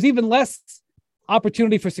success. There's even less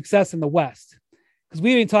opportunity for success in the West because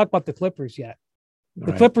we didn't even talk about the Clippers yet. The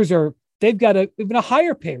Right. Clippers they've got even a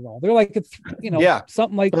higher payroll. They're like,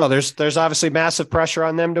 something like. No, there's obviously massive pressure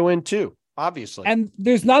on them to win too, obviously. And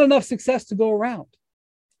there's not enough success to go around.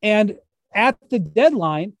 And at the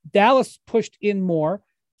deadline, Dallas pushed in more.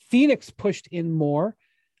 Phoenix pushed in more.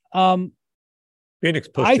 Phoenix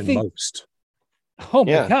pushed in most. Oh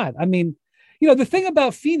my God. I mean, the thing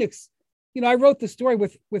about Phoenix, I wrote the story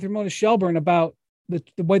with Ramona Shelburne about the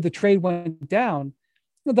way the trade went down.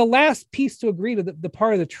 The last piece to agree to the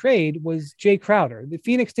part of the trade was Jay Crowder. The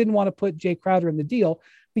Phoenix didn't want to put Jay Crowder in the deal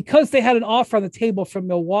because they had an offer on the table from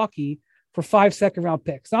Milwaukee for 5 second-round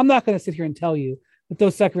picks. Now, I'm not going to sit here and tell you that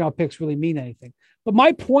those second-round picks really mean anything. But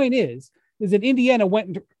my point is that Indiana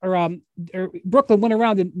or Brooklyn went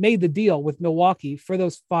around and made the deal with Milwaukee for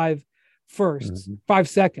those 5 firsts, 5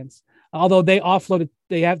 seconds. Although they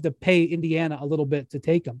have to pay Indiana a little bit to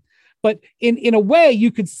take them. But in a way,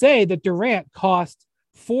 you could say that Durant cost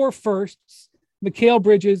 4 firsts, Mikal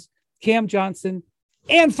Bridges, Cam Johnson,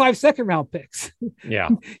 and 5 second-round picks. Yeah.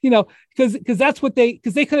 Because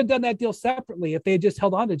they could have done that deal separately if they had just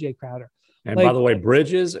held on to Jay Crowder. And by the way,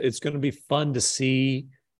 Bridges, it's going to be fun to see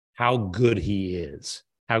how good he is,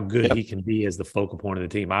 how good he can be as the focal point of the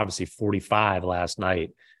team. Obviously, 45 last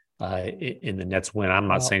night in the Nets win. I'm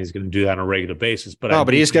not saying he's going to do that on a regular basis, but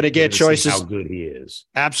but he's going to get choices. How good he is.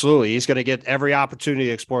 Absolutely. He's going to get every opportunity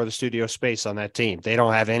to explore the studio space on that team. They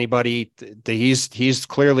don't have anybody. He's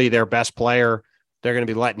clearly their best player. They're going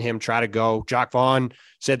to be letting him try to go. Jacques Vaughn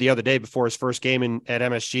said the other day before his first game at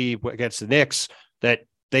MSG against the Knicks that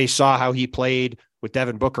they saw how he played with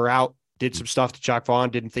Devin Booker out, did some stuff that Jacques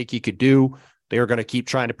Vaughn didn't think he could do. They were going to keep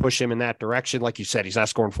trying to push him in that direction. Like you said, he's not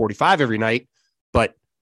scoring 45 every night, but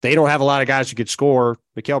they don't have a lot of guys who could score.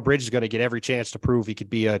 Mikal Bridges is going to get every chance to prove he could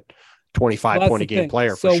be a 25-point-a-game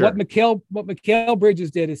player. So for sure. what Mikal Bridges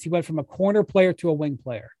did is he went from a corner player to a wing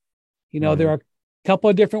player. There are a couple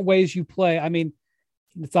of different ways you play. I mean,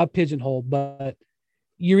 it's not pigeonholed, but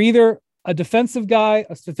you're either a defensive guy,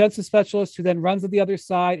 a defensive specialist who then runs to the other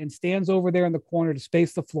side and stands over there in the corner to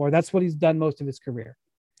space the floor. That's what he's done most of his career.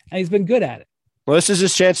 And he's been good at it. Well, this is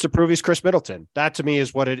his chance to prove he's Chris Middleton. That to me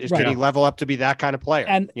is what it is. Right. Can he level up to be that kind of player?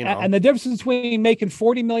 And the difference between making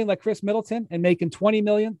 $40 million like Chris Middleton and making $20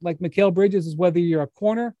 million like Mikal Bridges is whether you're a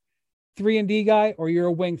corner 3-and-D guy or you're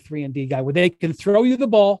a wing 3-and-D guy, where they can throw you the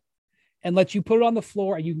ball and let you put it on the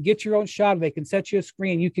floor and you can get your own shot. Or they can set you a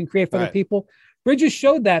screen. You can create for other people. Bridges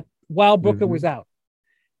showed that while Booker was out.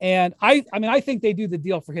 And I think they do the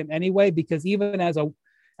deal for him anyway, because even as a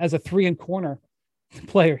 3-and-corner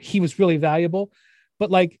player, he was really valuable.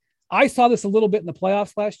 But I saw this a little bit in the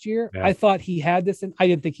playoffs last year. Yeah. I thought he had this, and I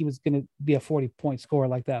didn't think he was going to be a 40-point scorer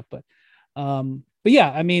like that. But yeah,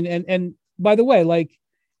 I mean, and by the way,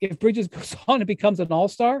 if Bridges goes on and becomes an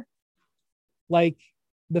all-star,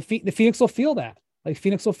 the Phoenix will feel that.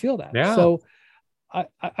 Phoenix will feel that. Yeah. So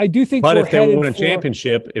I do think. But if they win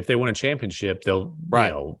a championship, they'll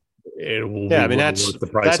it will. Yeah, I mean that's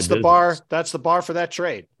the bar. That's the bar for that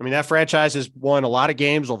trade. I mean, that franchise has won a lot of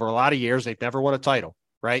games over a lot of years. They've never won a title,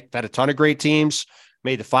 right? They've had a ton of great teams,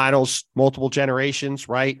 made the finals multiple generations,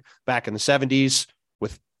 right? Back in the 70s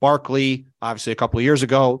with Barkley, obviously a couple of years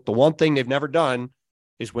ago. The one thing they've never done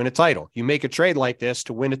is win a title. You make a trade like this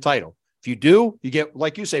to win a title. If you do, you get,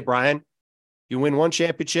 like you say, Brian, you win one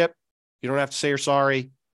championship. You don't have to say you're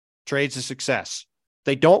sorry. Trade's a success. If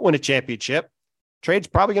they don't win a championship, trade's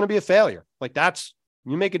probably going to be a failure.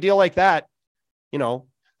 You make a deal like that, I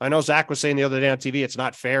know Zach was saying the other day on TV, it's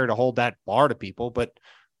not fair to hold that bar to people, but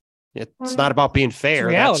it's not about being fair.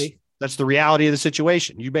 It's reality. That's the reality of the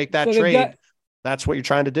situation. You make that trade, that's what you're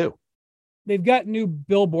trying to do. They've got new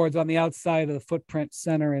billboards on the outside of the Footprint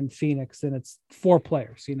Center in Phoenix, and it's 4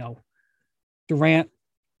 players, Durant,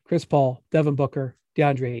 Chris Paul, Devin Booker,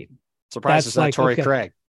 DeAndre Ayton. Surprised it's not Torrey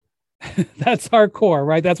Craig. That's our core,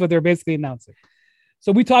 right? That's what they're basically announcing.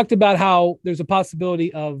 So we talked about how there's a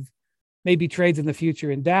possibility of maybe trades in the future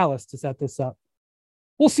in Dallas to set this up.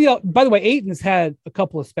 We'll see. By the way, Ayton's had a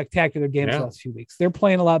couple of spectacular games the last few weeks. They're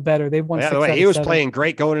playing a lot better. They've won. By the way, he was playing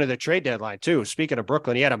great going into the trade deadline too. Speaking of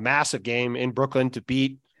Brooklyn, he had a massive game in Brooklyn to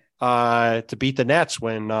beat the Nets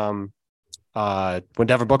when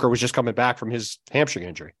Devin Booker was just coming back from his hamstring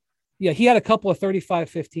injury. Yeah, he had a couple of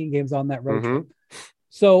 35-15 games on that road trip.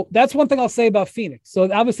 So that's one thing I'll say about Phoenix.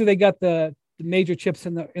 So obviously they got the major chips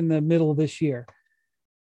in the middle of this year.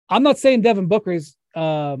 I'm not saying Devin Booker is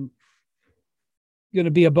going to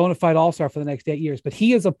be a bona fide all-star for the next 8 years, but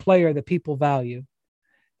he is a player that people value.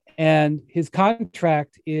 And his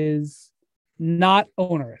contract is not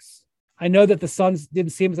onerous. I know that the Suns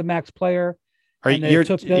didn't see him as a max player.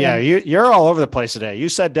 You're all over the place today. You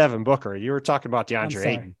said Devin Booker. You were talking about DeAndre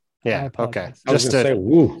Ayton. Yeah. Okay. Just to say,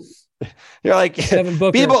 woo. You're like Devin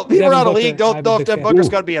Booker, people around the league don't know if Devin Booker's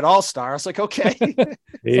going to be an all-star. I was like, okay.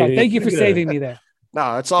 Sorry, thank you for saving me there.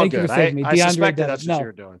 No, it's all good. I suspected that's what you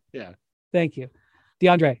were doing. Yeah. Thank you.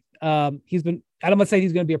 DeAndre, I don't want to say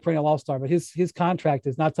he's going to be a perennial all-star, but his contract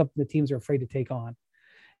is not something the teams are afraid to take on.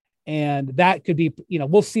 And that could be,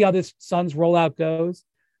 we'll see how this Suns rollout goes.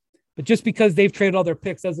 But just because they've traded all their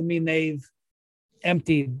picks doesn't mean they've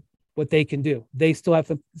emptied what they can do. They still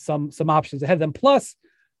have some options ahead of them. Plus,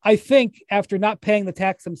 I think after not paying the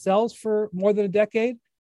tax themselves for more than a decade,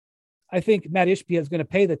 I think Matt Ishbia is going to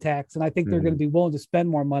pay the tax, and I think they're going to be willing to spend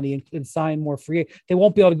more money and sign more free. They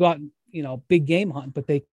won't be able to go out and big game hunt, but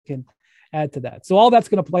they can add to that. So all that's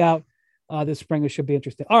going to play out this spring. It should be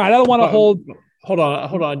interesting. All right, I don't want to hold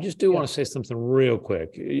on. I just want to say something real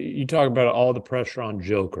quick. You talk about all the pressure on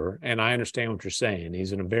Joker, and I understand what you're saying.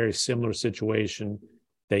 He's in a very similar situation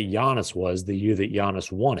that Giannis was the year that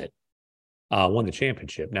Giannis won the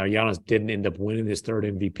championship. Now, Giannis didn't end up winning his third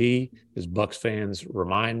MVP. As Bucks fans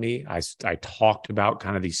remind me, I talked about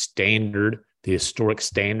kind of the historic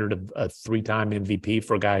standard of a three-time MVP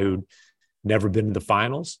for a guy who'd never been to the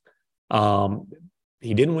finals.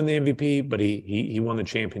 He didn't win the MVP, but he won the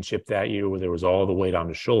championship that year where there was all the weight on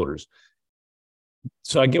his shoulders.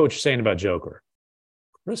 So I get what you're saying about Joker.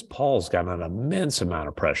 Chris Paul's got an immense amount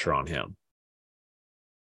of pressure on him.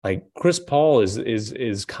 Like Chris Paul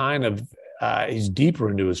is kind of he's deeper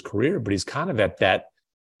into his career, but he's kind of at that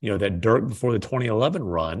Dirk before the 2011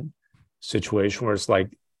 run situation where it's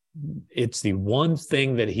like it's the one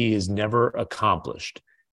thing that he has never accomplished,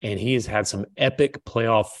 and he has had some epic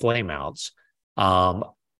playoff flameouts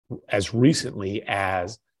as recently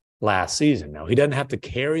as last season. Now he doesn't have to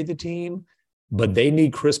carry the team, but they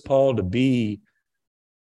need Chris Paul to be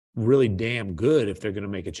really damn good if they're going to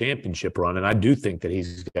make a championship run. And I do think that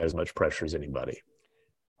he's got as much pressure as anybody.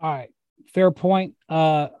 All right. Fair point.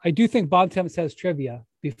 I do think Bontemps has trivia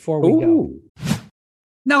before we go.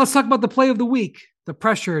 Now let's talk about the play of the week. The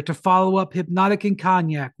pressure to follow up Hypnotic and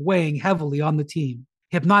Cognac weighing heavily on the team.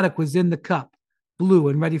 Hypnotic was in the cup, blue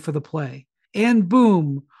and ready for the play. And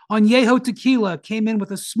boom, Añejo Tequila came in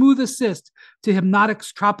with a smooth assist to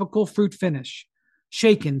Hypnotic's tropical fruit finish.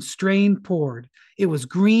 Shaken, strained, poured. It was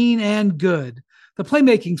green and good. The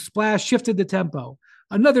playmaking splash shifted the tempo.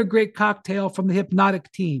 Another great cocktail from the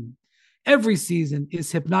Hypnotic team. Every season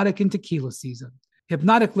is Hypnotic and Tequila season.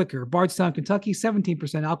 Hypnotic Liquor, Bardstown, Kentucky,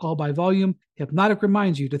 17% alcohol by volume. Hypnotic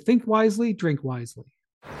reminds you to think wisely, drink wisely.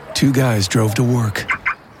 Two guys drove to work.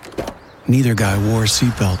 Neither guy wore a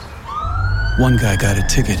seatbelt. One guy got a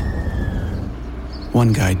ticket.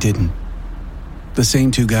 One guy didn't. The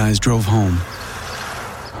same two guys drove home.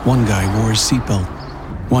 One guy wore his seatbelt.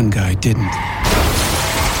 One guy didn't.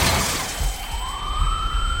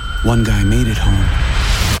 One guy made it home.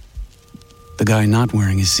 The guy not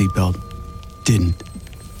wearing his seatbelt didn't.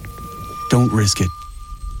 Don't risk it.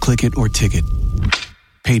 Click it or ticket.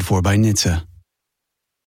 Paid for by NHTSA.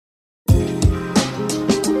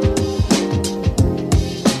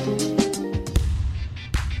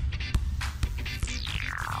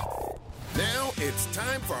 Now it's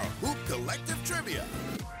time for Hoop Collective Trivia.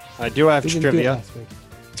 I do have trivia.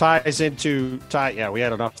 Yeah, we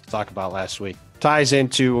had enough to talk about last week. Ties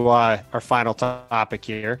into our final topic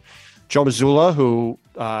here. Joe Mazzulla, who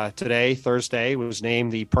today, Thursday, was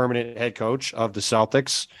named the permanent head coach of the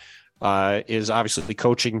Celtics, is obviously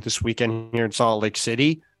coaching this weekend here in Salt Lake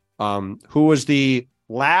City. Who was the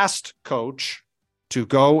last coach to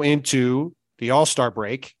go into the All-Star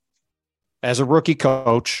break as a rookie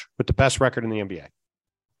coach with the best record in the NBA?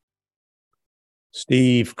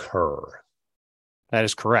 Steve Kerr. That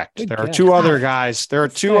is correct. Good guess. Two other guys. There are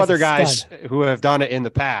two other guys who have done it in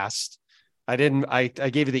the past. I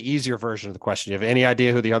gave you the easier version of the question. Do you have any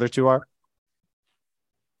idea who the other two are?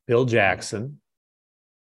 Phil Jackson.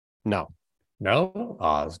 No.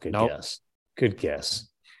 Oh, that's a good guess. Good guess.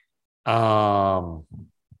 Pat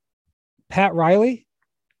Riley.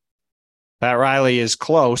 Pat Riley is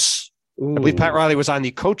close. Ooh. I believe Pat Riley was on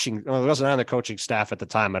the coaching. Well, he wasn't on the coaching staff at the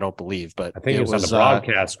time, I don't believe, but I think he was on the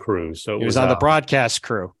broadcast crew. So he was on the broadcast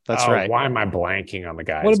crew. That's right. Why am I blanking on the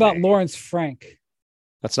guy? What about Lawrence Frank?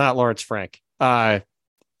 That's not Lawrence Frank.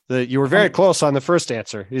 You were very close on the first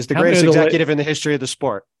answer. He's the greatest executive in the history of the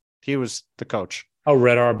sport. He was the coach. Oh,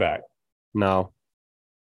 Red Auerbach. No.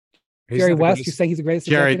 Jerry West. You say he's the greatest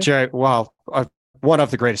executive? Jerry. Well, one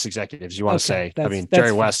of the greatest executives. You want to say? I mean,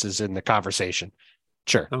 Jerry West is in the conversation.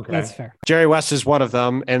 Sure. Okay. That's fair. Jerry West is one of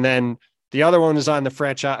them. And then the other one is on the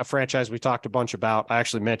franchise we talked a bunch about. I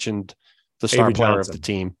actually mentioned the star player of the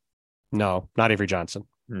team. No, not Avery Johnson.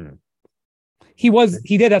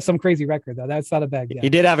 He did have some crazy record though. That's not a bad guess. He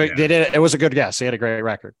did have it. They did. It was a good guess. He had a great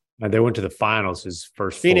record. And they went to the finals his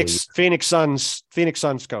first Phoenix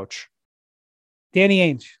Suns coach. Danny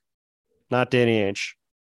Ainge. Not Danny Ainge.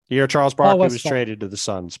 The year Charles Barkley was traded to the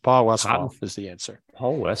Suns. Paul Westphal is the answer.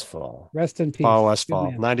 Paul Westphal. Rest in peace. Paul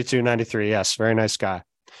Westphal. 92-93. Yes, very nice guy.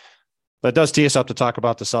 But it does tee us up to talk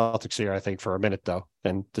about the Celtics here, I think, for a minute, though,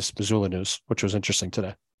 and this Missoula news, which was interesting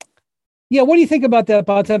today. Yeah, what do you think about that,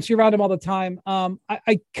 Bontemps? You're around him all the time.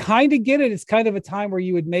 I kind of get it. It's kind of a time where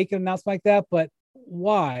you would make an announcement like that, but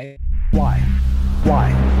why?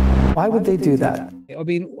 Why would they do that?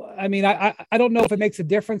 I mean, I don't know if it makes a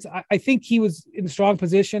difference. I think he was in a strong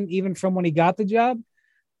position even from when he got the job.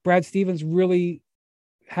 Brad Stevens really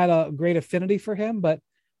had a great affinity for him, but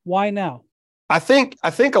why now? I think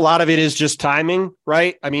a lot of it is just timing,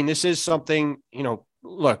 right? I mean, this is something,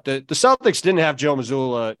 look, the Celtics didn't let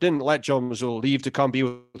Joe Mazzulla leave to come be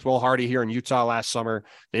with Will Hardy here in Utah last summer.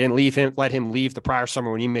 They didn't let him leave the prior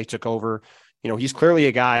summer when Ime took over. He's clearly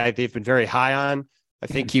a guy they've been very high on. I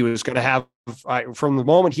think he was going to have, from the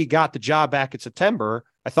moment he got the job back in September,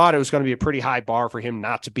 I thought it was going to be a pretty high bar for him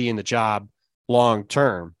not to be in the job long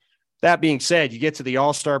term. That being said, you get to the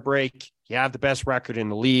All-Star break, you have the best record in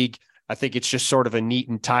the league. I think it's just sort of a neat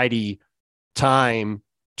and tidy time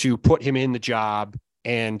to put him in the job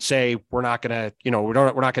and say, we're not going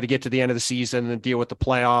to get to the end of the season and deal with the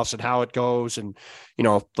playoffs and how it goes. And,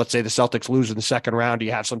 let's say the Celtics lose in the second round.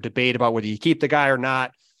 You have some debate about whether you keep the guy or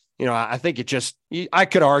not. I think I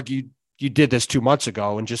could argue you did this 2 months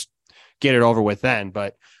ago and just get it over with then.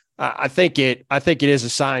 But I think it is a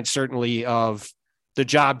sign certainly of the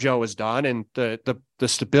job Joe has done and the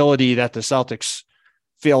stability that the Celtics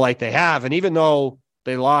feel like they have. And even though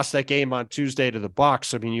they lost that game on Tuesday to the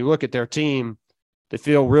Bucks, I mean, you look at their team, they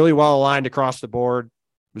feel really well aligned across the board.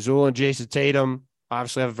 Mazzulla and Jason Tatum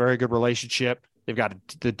obviously have a very good relationship. They've got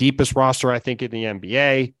the deepest roster, I think, in the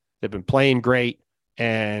NBA. They've been playing great.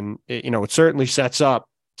 And, it certainly sets up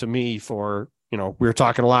to me for, we were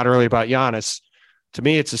talking a lot earlier about Giannis. To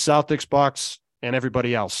me, it's the Celtics, Bucks, and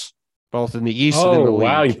everybody else, both in the East and in the league.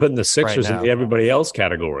 Wow. You're putting the Sixers in the everybody else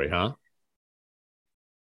category, huh?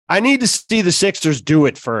 I need to see the Sixers do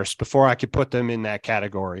it first before I could put them in that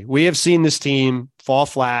category. We have seen this team fall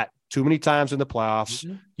flat too many times in the playoffs.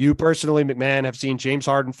 Mm-hmm. You personally, McMahon, have seen James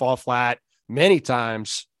Harden fall flat many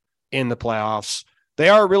times in the playoffs. They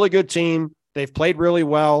are a really good team. They've played really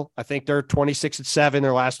well. I think they're 26-7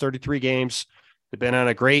 their last 33 games. They've been on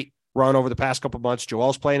a great run over the past couple of months.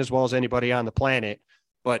 Joel's playing as well as anybody on the planet.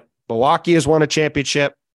 But Milwaukee has won a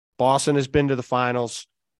championship. Boston has been to the finals.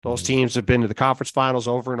 Those teams have been to the conference finals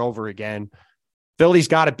over and over again. Philly's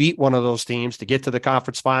got to beat one of those teams to get to the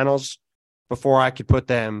conference finals before I could put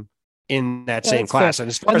them in that same class. And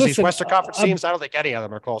as far as these Western Conference teams, I don't think any of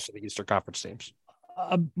them are close to the Eastern Conference teams.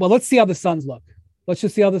 Well, let's see how the Suns look. Let's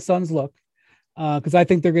just see how the Suns look. Because I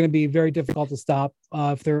think they're going to be very difficult to stop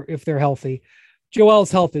if they're healthy. Joel's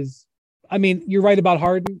health is, I mean, you're right about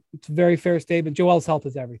Harden. It's a very fair statement. Joel's health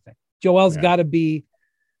is everything. Joel's got to be,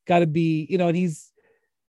 and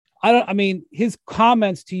his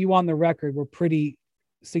comments to you on the record were pretty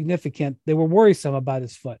significant. They were worrisome about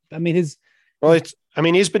his foot. I mean, he's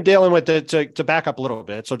been dealing with it to back up a little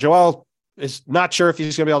bit. So Joel is not sure if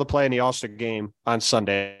he's going to be able to play in the All-Star game on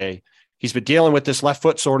Sunday. He's been dealing with this left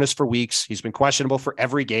foot soreness for weeks. He's been questionable for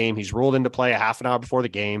every game. He's ruled in to play a half an hour before the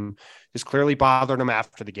game. It's clearly bothering him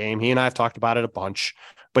after the game. He and I have talked about it a bunch,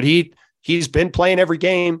 but he's been playing every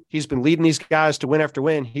game. He's been leading these guys to win after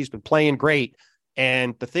win. He's been playing great.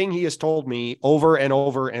 And the thing he has told me over and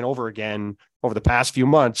over and over again over the past few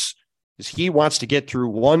months is he wants to get through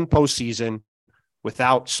one postseason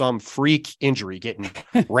without some freak injury, getting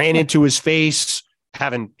ran into his face,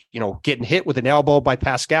 getting hit with an elbow by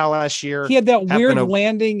Pascal last year. He had that weird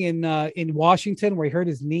landing in Washington where he hurt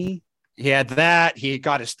his knee. He had that. He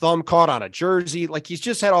got his thumb caught on a jersey. Like, he's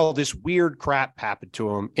just had all this weird crap happen to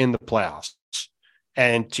him in the playoffs.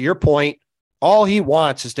 And to your point, all he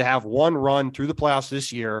wants is to have one run through the playoffs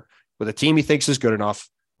this year with a team he thinks is good enough,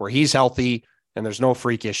 where he's healthy and there's no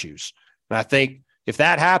freak issues. And I think if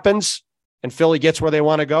that happens and Philly gets where they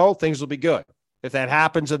want to go, things will be good. If that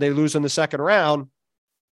happens and they lose in the second round,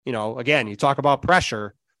 again, you talk about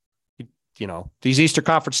pressure, these Eastern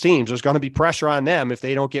Conference teams, there's going to be pressure on them if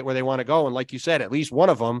they don't get where they want to go. And like you said, at least one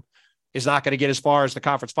of them is not going to get as far as the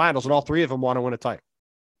conference finals, and all three of them want to win a title.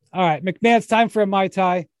 All right, McMahon, it's time for a Mai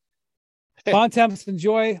Tai. Bontemps,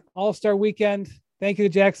 enjoy All-Star Weekend. Thank you to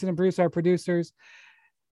Jackson and Bruce, our producers.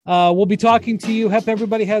 We'll be talking to you. Hope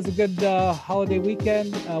everybody has a good holiday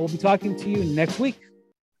weekend. We'll be talking to you next week.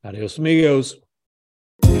 Adios, amigos.